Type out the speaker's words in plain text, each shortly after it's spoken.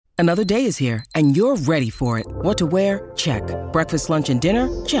Another day is here, and you're ready for it. What to wear? Check. Breakfast, lunch, and dinner?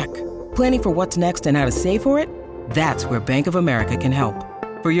 Check. Planning for what's next and how to save for it? That's where Bank of America can help.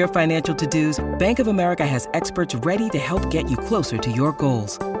 For your financial to-dos, Bank of America has experts ready to help get you closer to your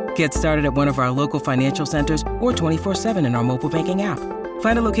goals. Get started at one of our local financial centers or 24/7 in our mobile banking app.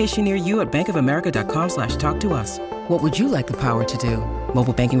 Find a location near you at bankofamerica.com/talktous. What would you like the power to do?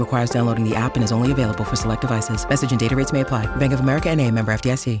 Mobile banking requires downloading the app and is only available for select devices. Message and data rates may apply. Bank of America N.A., member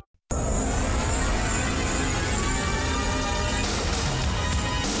FDIC.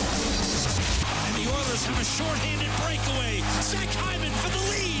 Short-handed breakaway. Zach Hyman for the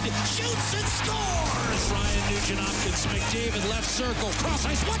lead. Shoots and scores. Ryan Nugent-Hopkins, McDavid left circle. Cross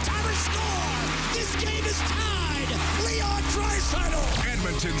ice. One-timer score. This game is tied. Leon Draisaitl.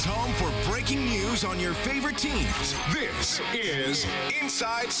 Edmonton's home for breaking news on your favorite teams. This is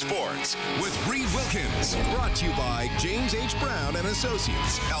Inside Sports with Reed Wilkins. Brought to you by James H. Brown and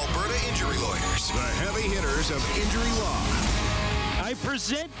Associates, Alberta Injury Lawyers, the heavy hitters of injury law. I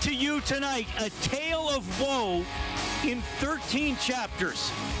present to you tonight a tale of woe in 13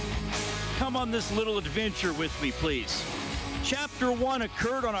 chapters. Come on this little adventure with me, please. Chapter 1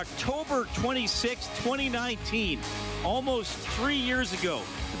 occurred on October 26, 2019, almost 3 years ago.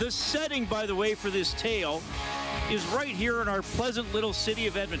 The setting, by the way, for this tale is right here in our pleasant little city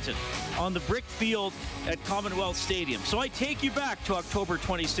of Edmonton on the brick field at Commonwealth Stadium. So I take you back to October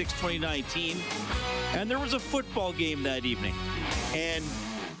 26, 2019, and there was a football game that evening. And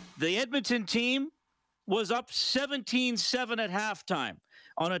the Edmonton team was up 17-7 at halftime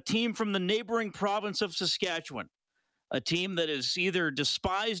on a team from the neighboring province of Saskatchewan, a team that is either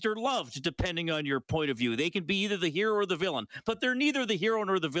despised or loved, depending on your point of view. They can be either the hero or the villain, but they're neither the hero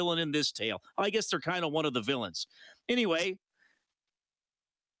nor the villain in this tale. I guess they're kind of one of the villains. Anyway,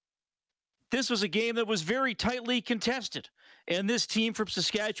 this was a game that was very tightly contested. And this team from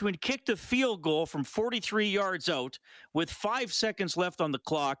Saskatchewan kicked a field goal from 43 yards out with 5 seconds left on the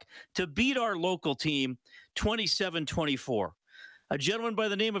clock to beat our local team 27-24. A gentleman by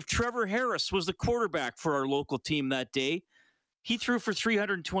the name of Trevor Harris was the quarterback for our local team that day. He threw for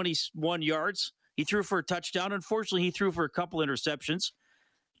 321 yards. He threw for a touchdown. Unfortunately, he threw for a couple interceptions.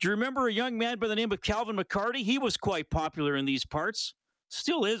 Do you remember a young man by the name of Calvin McCarty? He was quite popular in these parts.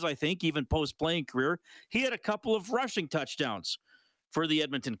 Still is, I think, even post-playing career. He had a couple of rushing touchdowns for the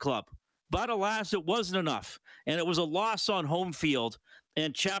Edmonton club. But alas, it wasn't enough. And it was a loss on home field.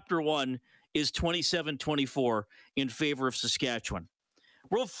 And Chapter 1 is 27-24 in favor of Saskatchewan.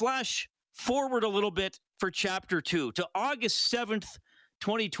 We'll flash forward a little bit for Chapter 2 to August 7th,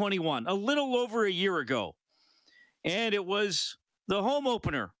 2021, a little over a year ago. And it was the home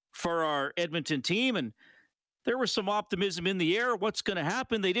opener for our Edmonton team. And there was some optimism in the air. What's going to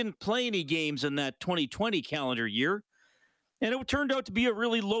happen? They didn't play any games in that 2020 calendar year. And it turned out to be a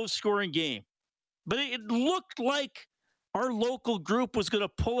really low-scoring game. But it looked like our local group was going to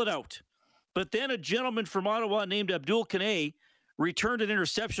pull it out. But then a gentleman from Ottawa named Abdul Kanay returned an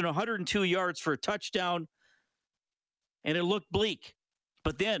interception 102 yards for a touchdown. And it looked bleak.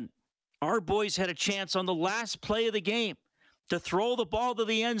 But then our boys had a chance on the last play of the game to throw the ball to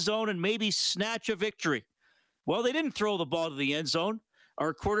the end zone and maybe snatch a victory. Well, they didn't throw the ball to the end zone.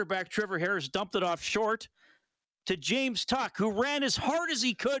 Our quarterback, Trevor Harris, dumped it off short to James Tuck, who ran as hard as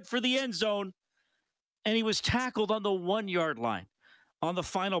he could for the end zone, and he was tackled on the 1-yard line on the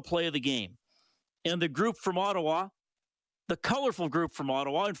final play of the game. And the group from Ottawa, the colorful group from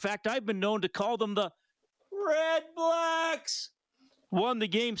Ottawa, in fact, I've been known to call them the Red Blacks, won the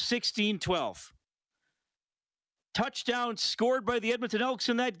game 16-12. Touchdown scored by the Edmonton Elks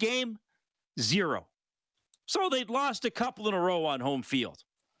in that game, 0. So they'd lost a couple in a row on home field.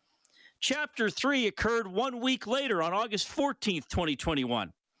 Chapter 3 occurred 1 week later on August 14th,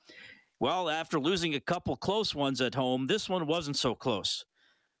 2021. Well, after losing a couple close ones at home, this one wasn't so close.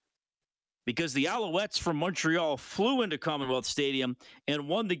 Because the Alouettes from Montreal flew into Commonwealth Stadium and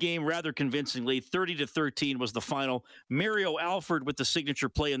won the game rather convincingly. 30-13 was the final. Mario Alford with the signature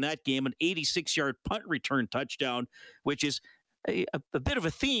play in that game, an 86-yard punt return touchdown, which is a bit of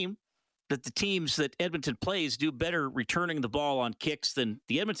a theme that the teams that Edmonton plays do better returning the ball on kicks than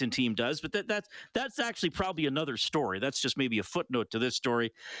the Edmonton team does. But that's actually probably another story. That's just maybe a footnote to this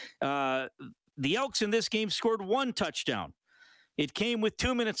story. The Elks in this game scored 1 touchdown. It came with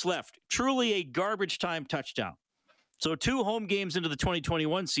 2 minutes left. Truly a garbage time touchdown. So 2 home games into the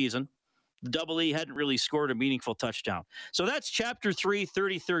 2021 season, the Double E hadn't really scored a meaningful touchdown. So that's Chapter 3,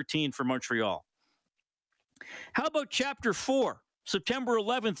 30-13 for Montreal. How about Chapter 4? September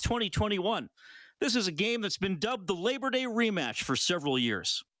 11th, 2021. This is a game that's been dubbed the Labor Day rematch for several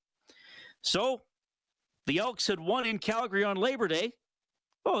years. So, the Elks had won in Calgary on Labor Day.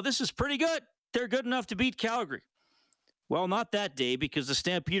 oh, this is pretty good. They're good enough to beat Calgary. Well, not that day, because the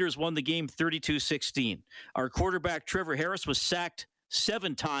Stampeders won the game 32-16. Our quarterback, Trevor Harris, was sacked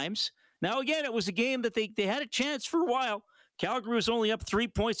 7 times. Now, again, it was a game that they had a chance for a while. Calgary was only up 3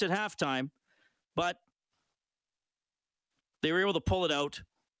 points at halftime, but they were able to pull it out.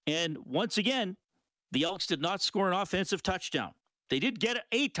 And once again, the Elks did not score an offensive touchdown. They did get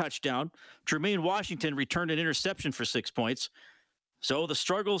a touchdown. Jermaine Washington returned an interception for 6 points. So the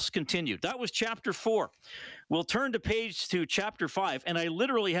struggles continued. That was chapter 4. We'll turn to chapter 5. And I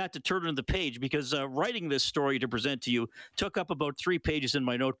literally had to turn to the page because writing this story to present to you took up about 3 pages in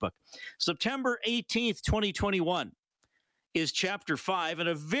my notebook. September 18th, 2021 is chapter 5. And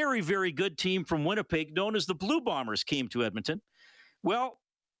a very, very good team from Winnipeg known as the Blue Bombers came to Edmonton. Well,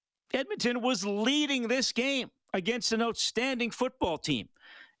 Edmonton was leading this game against an outstanding football team.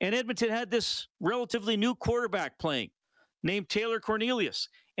 And Edmonton had this relatively new quarterback playing, named Taylor Cornelius.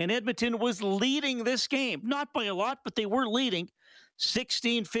 And Edmonton was leading this game, not by a lot, but they were leading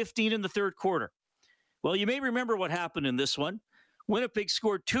 16-15 in the third quarter. Well, you may remember what happened in this one. Winnipeg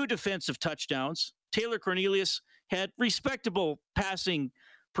scored 2 defensive touchdowns. Taylor Cornelius had respectable passing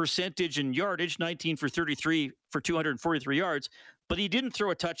percentage and yardage, 19 for 33 for 243 yards, but he didn't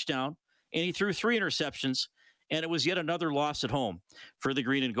throw a touchdown, and he threw 3 interceptions. And it was yet another loss at home for the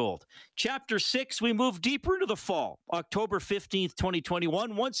Green and Gold. Chapter 6, we move deeper into the fall. October 15th,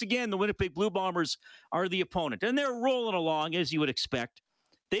 2021. Once again, the Winnipeg Blue Bombers are the opponent. And they're rolling along, as you would expect.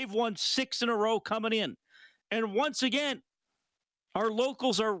 They've won 6 in a row coming in. And once again, our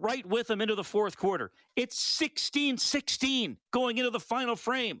locals are right with them into the fourth quarter. It's 16-16 going into the final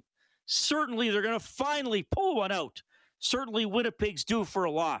frame. Certainly, they're going to finally pull one out. Certainly, Winnipeg's due for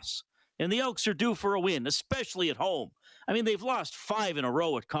a loss. And the Elks are due for a win, especially at home. I mean, they've lost 5 in a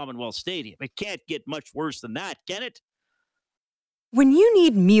row at Commonwealth Stadium. It can't get much worse than that, can it? When you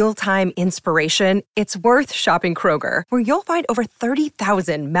need mealtime inspiration, it's worth shopping Kroger, where you'll find over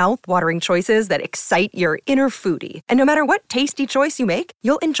 30,000 mouth-watering choices that excite your inner foodie. And no matter what tasty choice you make,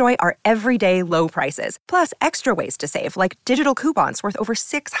 you'll enjoy our everyday low prices, plus extra ways to save, like digital coupons worth over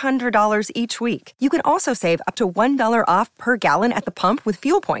 $600 each week. You can also save up to $1 off per gallon at the pump with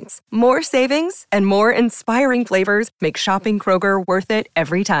fuel points. More savings and more inspiring flavors make shopping Kroger worth it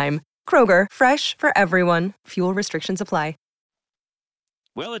every time. Kroger, fresh for everyone. Fuel restrictions apply.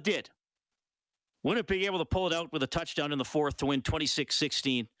 Well, it did. Winnipeg able to pull it out with a touchdown in the fourth to win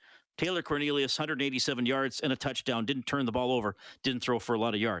 26-16. Taylor Cornelius, 187 yards and a touchdown. Didn't turn the ball over. Didn't throw for a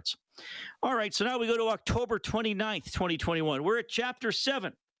lot of yards. All right, so now we go to October 29th, 2021. We're at chapter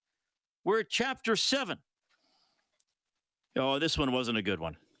 7. Oh, this one wasn't a good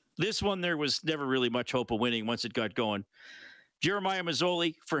one. This one, there was never really much hope of winning once it got going. Jeremiah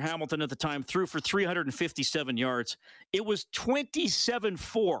Mazzoli for Hamilton at the time threw for 357 yards. It was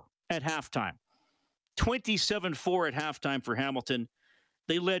 27-4 at halftime. 27-4 at halftime for Hamilton.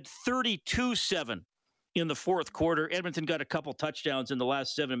 They led 32-7 in the fourth quarter. Edmonton got a couple touchdowns in the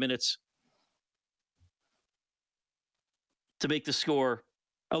last 7 minutes to make the score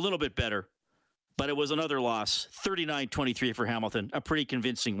a little bit better. But it was another loss, 39-23 for Hamilton, a pretty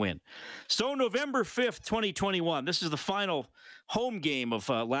convincing win. So November 5th, 2021, this is the final home game of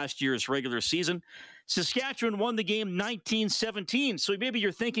last year's regular season. Saskatchewan won the game 19-17. So maybe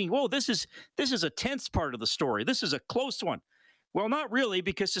you're thinking, whoa, this is a tense part of the story. This is a close one. Well, not really,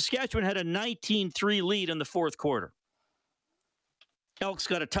 because Saskatchewan had a 19-3 lead in the fourth quarter. Elks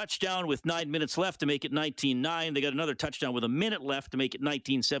got a touchdown with 9 minutes left to make it 19-9. They got another touchdown with a minute left to make it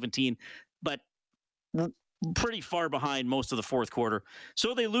 19-17. But pretty far behind most of the fourth quarter.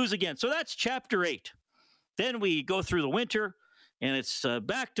 So they lose again. So that's chapter 8. Then we go through the winter, and it's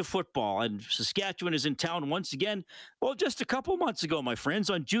back to football. And Saskatchewan is in town once again. Well, just a couple months ago, my friends,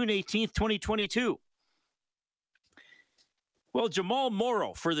 on June 18th, 2022. Well, Jamal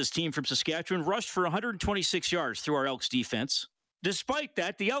Morrow for this team from Saskatchewan rushed for 126 yards through our Elks defense. Despite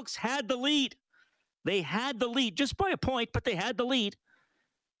that, the Elks had the lead. They had the lead just by a point, but they had the lead.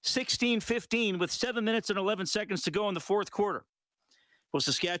 16-15 with 7 minutes and 11 seconds to go in the fourth quarter. Well,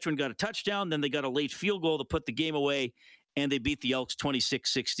 Saskatchewan got a touchdown, then they got a late field goal to put the game away, and they beat the Elks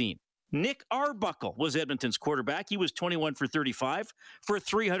 26-16. Nick Arbuckle was Edmonton's quarterback. He was 21 for 35 for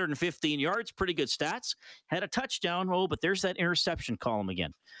 315 yards. Pretty good stats. Had a touchdown. Oh, but there's that interception column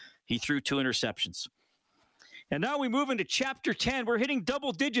again. He threw 2 interceptions. And now we move into chapter 10. We're hitting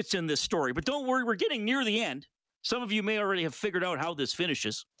double digits in this story, but don't worry, we're getting near the end. Some of you may already have figured out how this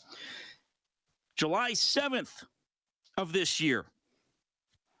finishes. July 7th of this year.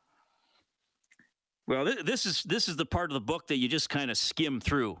 Well, this is the part of the book that you just kind of skim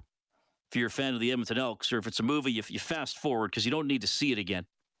through if you're a fan of the Edmonton Elks, or if it's a movie, you fast forward because you don't need to see it again.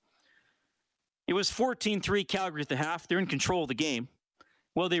 It was 14-3 Calgary at the half. They're in control of the game.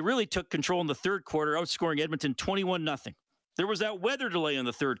 Well, they really took control in the third quarter, outscoring Edmonton 21-0. There was that weather delay in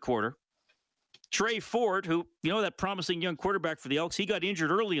the third quarter. Trey Ford, who, that promising young quarterback for the Elks, he got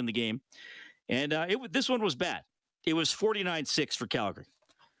injured early in the game. And this one was bad. It was 49-6 for Calgary.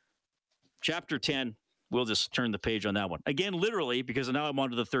 Chapter 10, we'll just turn the page on that one. Again, literally, because now I'm on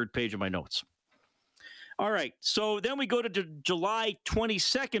to the third page of my notes. All right, so then we go to July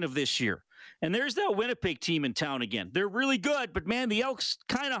 22nd of this year. And there's that Winnipeg team in town again. They're really good, but man, the Elks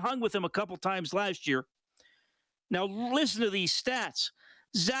kind of hung with them a couple times last year. Now, listen to these stats.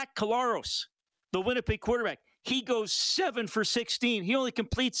 Zach Collaros, the Winnipeg quarterback, he goes 7 for 16. He only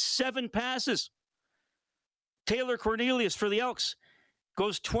completes 7 passes. Taylor Cornelius for the Elks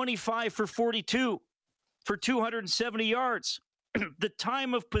goes 25 for 42 for 270 yards. The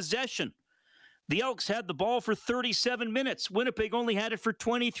time of possession, the Elks had the ball for 37 minutes. Winnipeg only had it for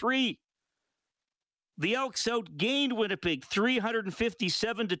 23. The Elks outgained Winnipeg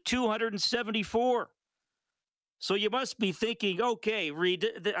 357 to 274. So you must be thinking, okay, Reed,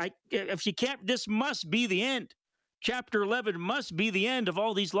 if you can't, this must be the end. Chapter 11 must be the end of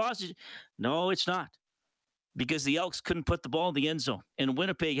all these losses. No, it's not. Because the Elks couldn't put the ball in the end zone. And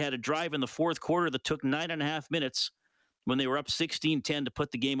Winnipeg had a drive in the fourth quarter that took 9.5 minutes when they were up 16-10 to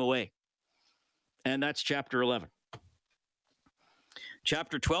put the game away. And that's Chapter 11.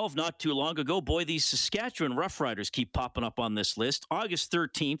 Chapter 12, not too long ago. Boy, these Saskatchewan Roughriders keep popping up on this list. August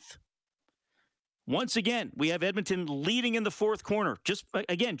 13th. Once again, we have Edmonton leading in the fourth quarter. Just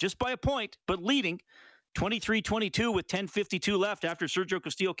by a point, but leading 23-22 with 10:52 left after Sergio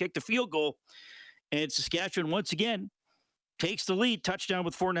Castillo kicked a field goal. And Saskatchewan, once again, takes the lead. Touchdown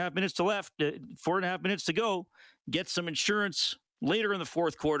with 4.5 minutes to left. 4.5 minutes to go. Gets some insurance later in the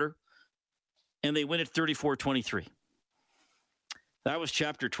fourth quarter. And they win it 34-23. That was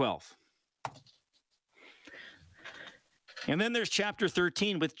Chapter 12. And then there's Chapter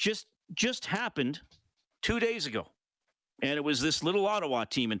 13, which just happened 2 days ago. And it was this little Ottawa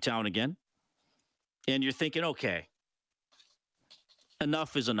team in town again. And you're thinking, okay,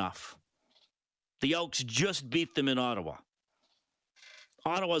 enough is enough. The Elks just beat them in Ottawa.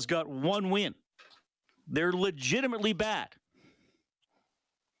 Ottawa's got one win. They're legitimately bad.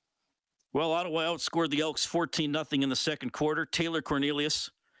 Well, Ottawa outscored the Elks 14-0 in the second quarter. Taylor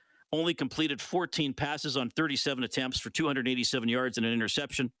Cornelius only completed 14 passes on 37 attempts for 287 yards and an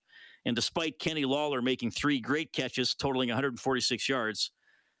interception. And despite Kenny Lawler making 3 great catches, totaling 146 yards,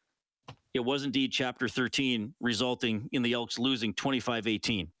 it was indeed Chapter 13, resulting in the Elks losing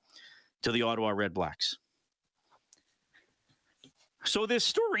 25-18 to the Ottawa Red Blacks. So this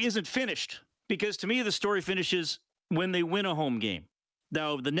story isn't finished, because to me the story finishes when they win a home game.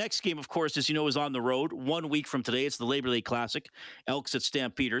 Now, the next game, of course, as you know, is on the road. 1 week from today, it's the Labor Day Classic, Elks at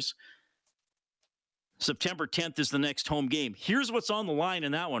Stampeders. September 10th is the next home game. Here's what's on the line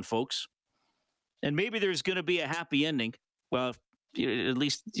in that one, folks. And maybe there's going to be a happy ending. Well, at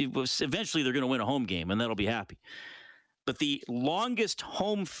least eventually they're going to win a home game, and that'll be happy. But the longest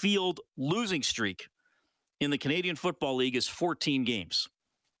home field losing streak in the Canadian Football League is 14 games.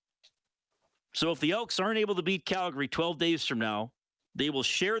 So if the Elks aren't able to beat Calgary 12 days from now, they will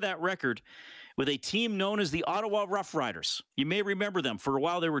share that record with a team known as the Ottawa Roughriders. You may remember them. For a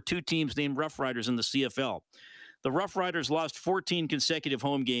while, there were 2 teams named Roughriders in the CFL. The Roughriders lost 14 consecutive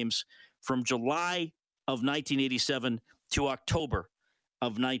home games from July of 1987 to October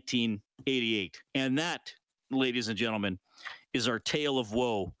of 1988. And that, ladies and gentlemen, is our tale of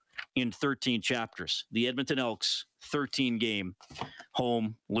woe in 13 chapters. The Edmonton Elks 13-game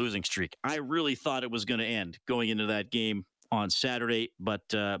home losing streak. I really thought it was going to end going into that game on Saturday, but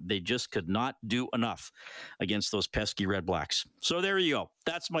they just could not do enough against those pesky Red Blacks. So there you go.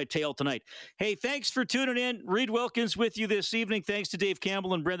 That's my tale tonight. Hey, thanks for tuning in. Reed Wilkins with you this evening. Thanks to Dave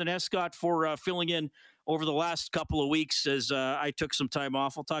Campbell and Brendan Escott for filling in over the last couple of weeks as I took some time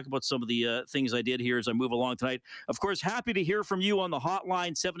off. I'll talk about some of the things I did here as I move along tonight. Of course, happy to hear from you on the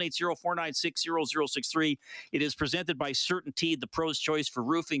hotline, 780-496-0063. It is presented by CertainTeed, the pro's choice for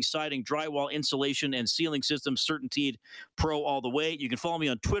roofing, siding, drywall, insulation, and ceiling systems. CertainTeed Pro all the way. You can follow me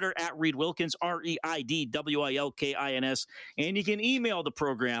on Twitter at Reed Wilkins, ReidWilkins. And you can email the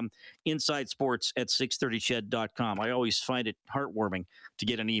program, insidesports@630ched.com. I always find it heartwarming to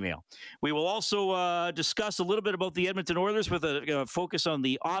get an email. We will also discuss a little bit about the Edmonton Oilers with a focus on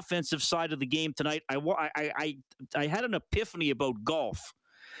the offensive side of the game tonight. I had an epiphany about golf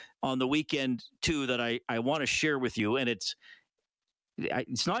on the weekend too that I want to share with you, and it's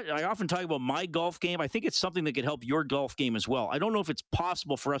not. I often talk about my golf game. I think it's something that could help your golf game as well. I don't know if it's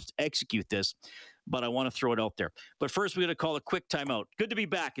possible for us to execute this, but I want to throw it out there. But first, we're going to call a quick timeout. Good to be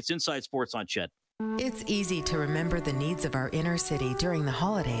back. It's Inside Sports on Ched. It's easy to remember the needs of our inner city during the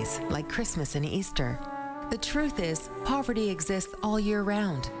holidays, like Christmas and Easter. The truth is, poverty exists all year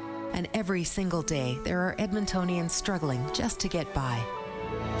round, and every single day there are Edmontonians struggling just to get by.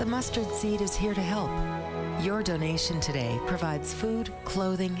 The Mustard Seed is here to help. Your donation today provides food,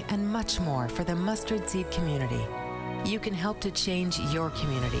 clothing, and much more for the Mustard Seed community. You can help to change your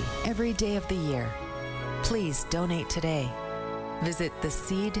community every day of the year. Please donate today. Visit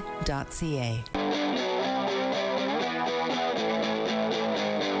theseed.ca.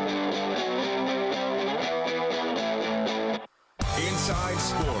 Inside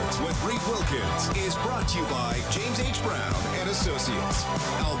Sports with Reed Wilkins is brought to you by James H. Brown and Associates,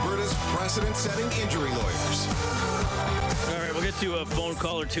 Alberta's precedent-setting injury lawyers. All right, we'll get to a phone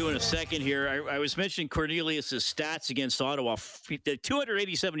call or two in a second here. I was mentioning Cornelius' stats against Ottawa.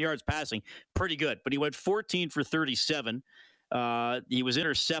 287 yards passing, pretty good, but he went 14 for 37. He was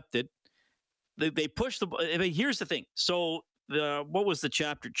intercepted. They pushed the ball. I mean, here's the thing. So what was the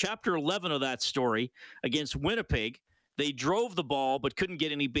chapter? Chapter 11 of that story against Winnipeg. They drove the ball but couldn't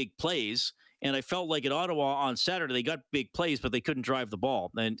get any big plays. And I felt like at Ottawa on Saturday, they got big plays, but they couldn't drive the ball.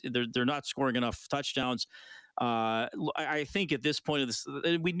 And they're not scoring enough touchdowns. I think at this point of this,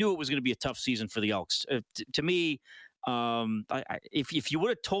 we knew it was going to be a tough season for the Elks. To me, if you would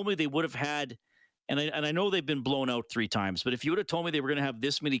have told me they would have had, and I know they've been blown out 3 times, but if you would have told me they were going to have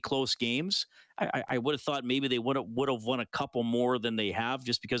this many close games, I would have thought maybe they would have won a couple more than they have,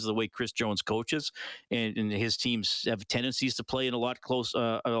 just because of the way Chris Jones coaches, and his teams have tendencies to play in a lot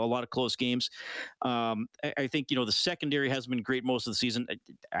of close games. I think the secondary hasn't been great most of the season.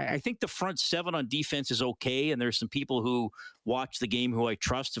 I think the front 7 on defense is okay, and there's some people who watch the game who I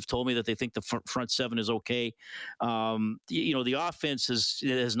trust have told me that they think the front 7 is okay. The offense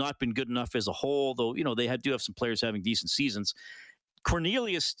has not been good enough as a whole, though. They do have some players having decent seasons.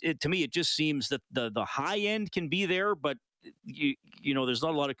 Cornelius, to me, it just seems that the high end can be there, but there's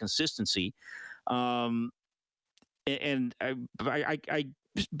not a lot of consistency.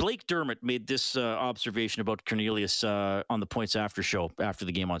 Blake Dermott made this observation about Cornelius on the Points After show after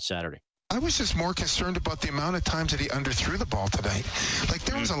the game on Saturday. I was just more concerned about the amount of times that he underthrew the ball tonight. Like,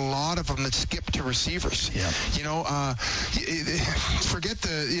 there was a lot of them that skipped to receivers. Yeah. Forget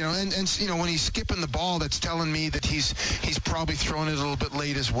and when he's skipping the ball, that's telling me that he's probably thrown it a little bit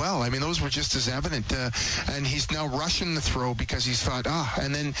late as well. I mean, those were just as evident. And he's now rushing the throw because he's thought,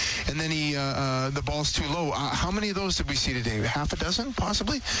 and then he the ball's too low. How many of those did we see today? Half a dozen,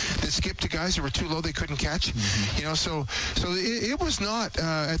 possibly, that skipped to guys that were too low they couldn't catch. Mm-hmm. So it was not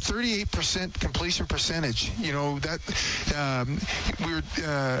at 38% completion percentage.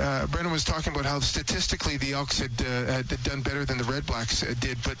 Brendan was talking about how statistically the Elks had done better than the Red Blacks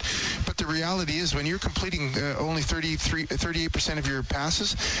did, but the reality is when you're completing only 38% of your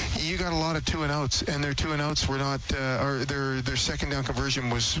passes, you got a lot of 2-and-outs, and their 2-and-outs were not, or their second down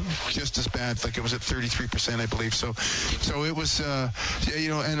conversion was just as bad. Like, it was at 33%, I believe. So it was,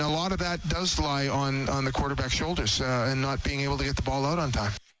 and a lot of that does lie on the quarterback's shoulders and not being able to get the ball out on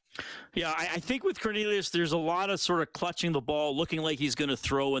time. Yeah, I think with Cornelius, there's a lot of sort of clutching the ball, looking like he's going to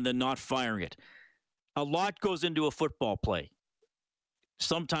throw and then not firing it. A lot goes into a football play.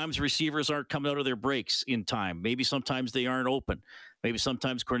 Sometimes receivers aren't coming out of their breaks in time. Maybe sometimes they aren't open. Maybe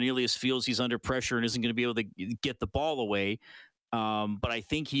sometimes Cornelius feels he's under pressure and isn't going to be able to get the ball away. But I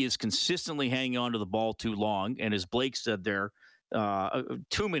think he is consistently hanging on to the ball too long. And as Blake said there,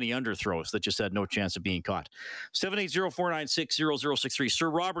 too many underthrows that just had no chance of being caught. 780-496-0063. Sir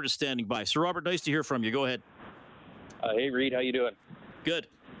Robert is standing by. Sir Robert, nice to hear from you. Go ahead. Hey, Reed, how you doing? Good.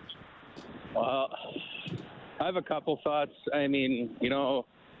 I have a couple thoughts. I mean,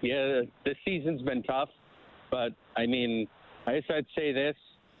 this season's been tough, but I mean, I guess I'd say this.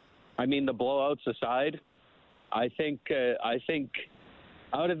 I mean, the blowouts aside, I think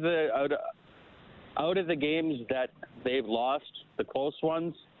out of the games that they've lost, the close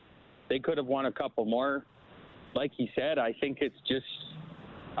ones, they could have won a couple more. Like he said, I think it's just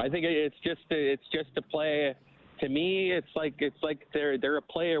a play. To me, it's like they're a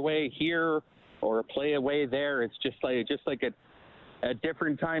play away here or a play away there. It's just like at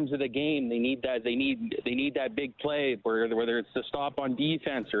different times of the game, they need that big play, whether it's the stop on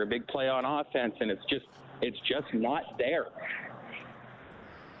defense or a big play on offense, and it's just not there.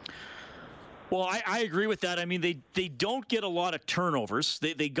 Well, I agree with that. I mean, they don't get a lot of turnovers.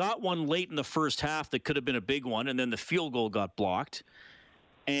 They got one late in the first half that could have been a big one, and then the field goal got blocked.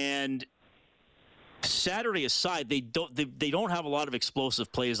 And Saturday aside, they don't have a lot of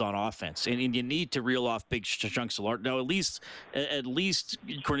explosive plays on offense, and you need to reel off big chunks of large. Now, at least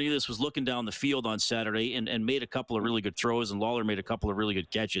Cornelius was looking down the field on Saturday and made a couple of really good throws, and Lawler made a couple of really good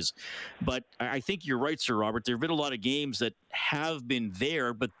catches. But I think you're right, Sir Robert. There have been a lot of games that have been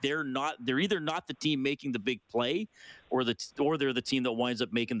there, but they're either not the team making the big play, or they're the team that winds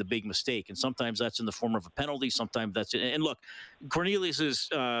up making the big mistake. And sometimes that's in the form of a penalty. Sometimes that's it. And look, Cornelius's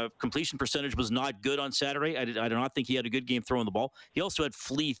completion percentage was not good on Saturday. I do not think he had a good game throwing the ball. He also had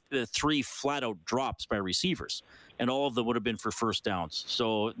 3 flat-out drops by receivers, and all of them would have been for first downs.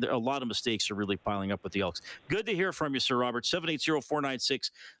 So a lot of mistakes are really piling up with the Elks. Good to hear from you, Sir Robert.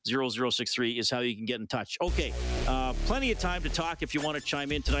 780-496-0063 is how you can get in touch. Okay, plenty of time to talk if you want to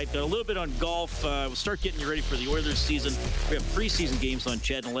chime in tonight. Got a little bit on golf. We'll start getting you ready for the Oilers season. We have preseason games on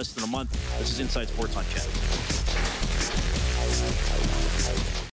Ched in less than a month. This is Inside Sports on Ched.